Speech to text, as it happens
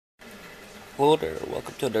Hello there,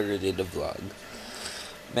 welcome to another day of the vlog.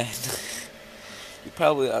 Man, you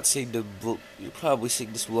probably not seen you probably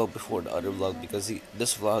seen this vlog before the other vlog because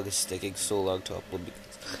this vlog is taking so long to upload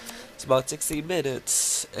because it's about 16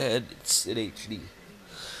 minutes and it's in HD.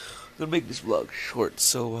 I'm gonna make this vlog short,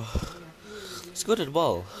 so let's go to the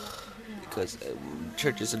mall because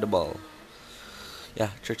church is in the mall.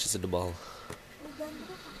 Yeah, church is in the mall.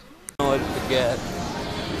 I know what to get.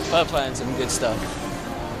 I'll find some good stuff.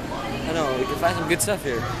 I know, we can find some good stuff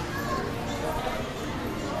here.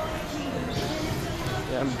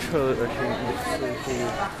 Yeah, I'm truly rushing to see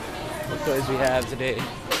what toys we have today.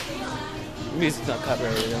 The music's not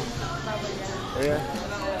copyrighted though. There you are.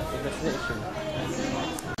 The destination.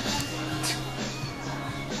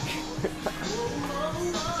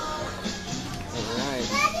 Alright.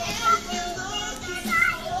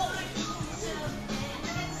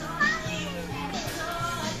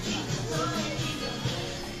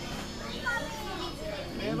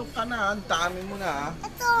 Meron ka na, ang dami mo na.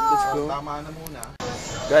 Let's go. Tama na muna.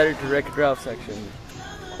 Got it to Wreck-It Ralph section.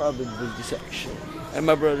 Probability section. And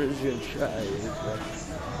my brother's gonna try it.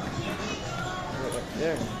 Right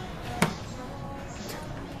there.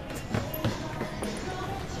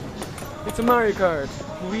 It's a Mario Kart.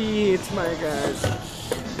 Wee, it's Mario Kart.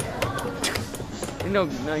 You're not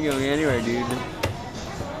going anywhere, dude.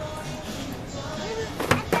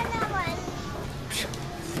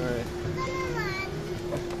 Alright.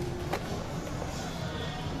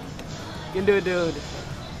 You can do it, dude.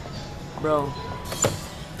 Bro.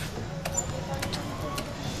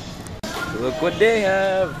 Look what they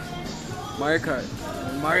have. Mario Kart.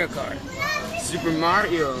 Mario Kart. Super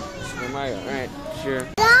Mario. Super Mario. Alright, sure.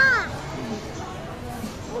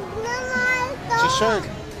 It's a shark.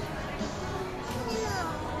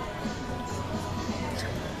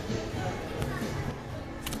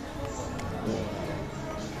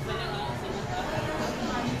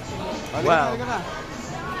 Wow.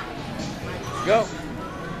 Go.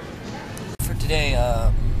 For today,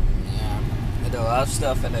 yeah, I did a lot of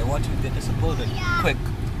stuff and I want to get this uploaded quick.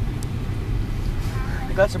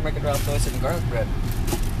 I got some Wreck-It Ralph toys and garlic bread.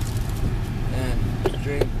 And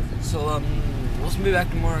drink. So, we'll be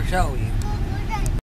back tomorrow, shall we?